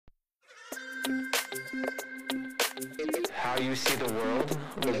you see the world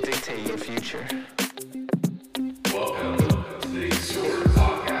will dictate your future. Welcome to the Exhort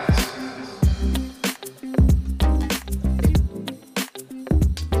Podcast.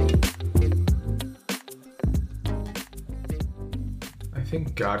 I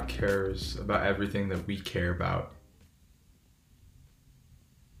think God cares about everything that we care about.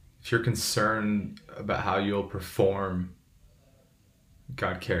 If you're concerned about how you'll perform,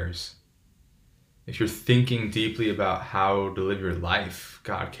 God cares. If you're thinking deeply about how to live your life,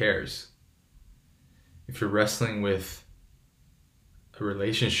 God cares. If you're wrestling with a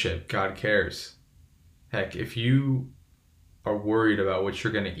relationship, God cares. Heck, if you are worried about what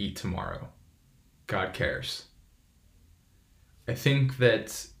you're going to eat tomorrow, God cares. I think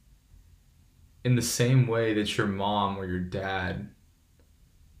that in the same way that your mom or your dad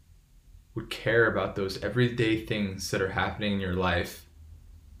would care about those everyday things that are happening in your life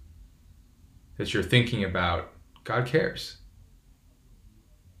that you're thinking about, God cares.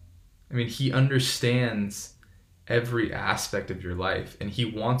 I mean, He understands every aspect of your life, and He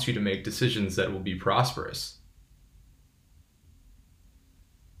wants you to make decisions that will be prosperous.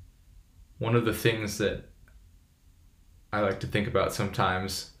 One of the things that I like to think about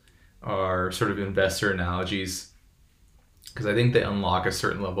sometimes are sort of investor analogies, because I think they unlock a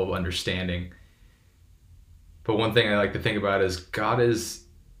certain level of understanding. But one thing I like to think about is God is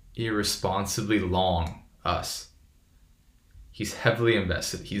irresponsibly long us. He's heavily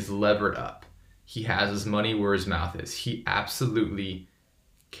invested. He's levered up. He has his money where his mouth is. He absolutely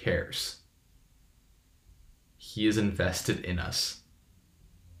cares. He is invested in us.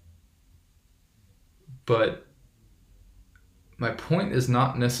 But my point is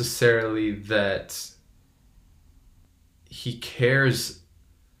not necessarily that He cares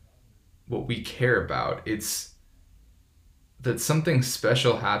what we care about. It's that something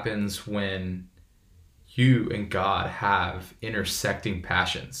special happens when you and God have intersecting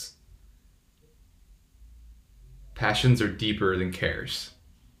passions. Passions are deeper than cares.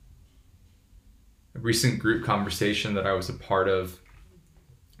 A recent group conversation that I was a part of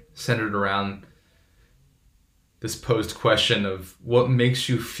centered around this posed question of what makes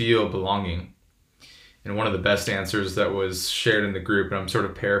you feel belonging. And one of the best answers that was shared in the group, and I'm sort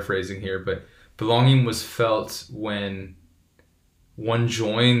of paraphrasing here, but belonging was felt when one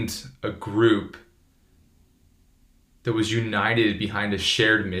joined a group that was united behind a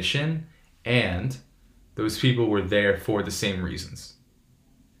shared mission, and those people were there for the same reasons.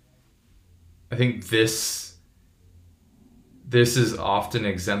 I think this is often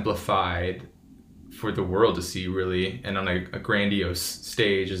exemplified for the world to see, really, and on a grandiose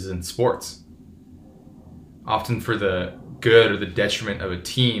stage, is in sports. Often for the good or the detriment of a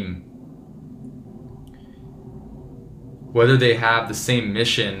team, whether they have the same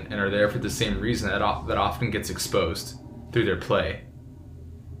mission and are there for the same reason, that often gets exposed through their play,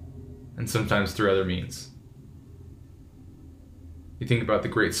 and sometimes through other means. You think about the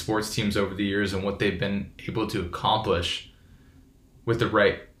great sports teams over the years and what they've been able to accomplish with the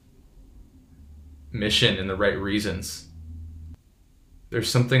right mission and the right reasons. There's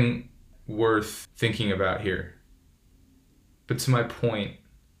something worth thinking about here. But to my point,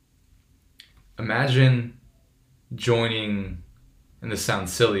 imagine joining, and this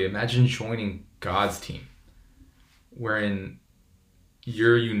sounds silly, imagine joining God's team, wherein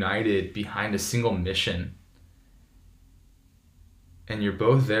you're united behind a single mission and you're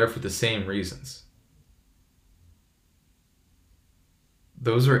both there for the same reasons.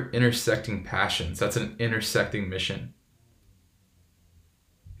 Those are intersecting passions. That's an intersecting mission.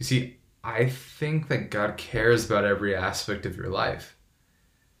 You see, I think that God cares about every aspect of your life.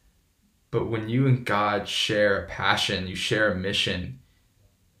 But when you and God share a passion, you share a mission,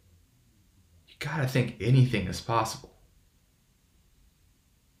 you gotta think anything is possible.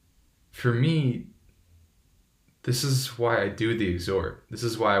 For me, this is why I do the Exhort. This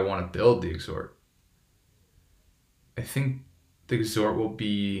is why I want to build the Exhort. I think the Exhort will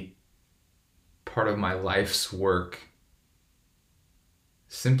be part of my life's work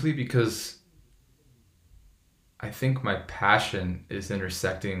simply because I think my passion is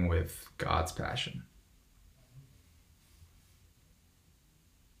intersecting with God's passion.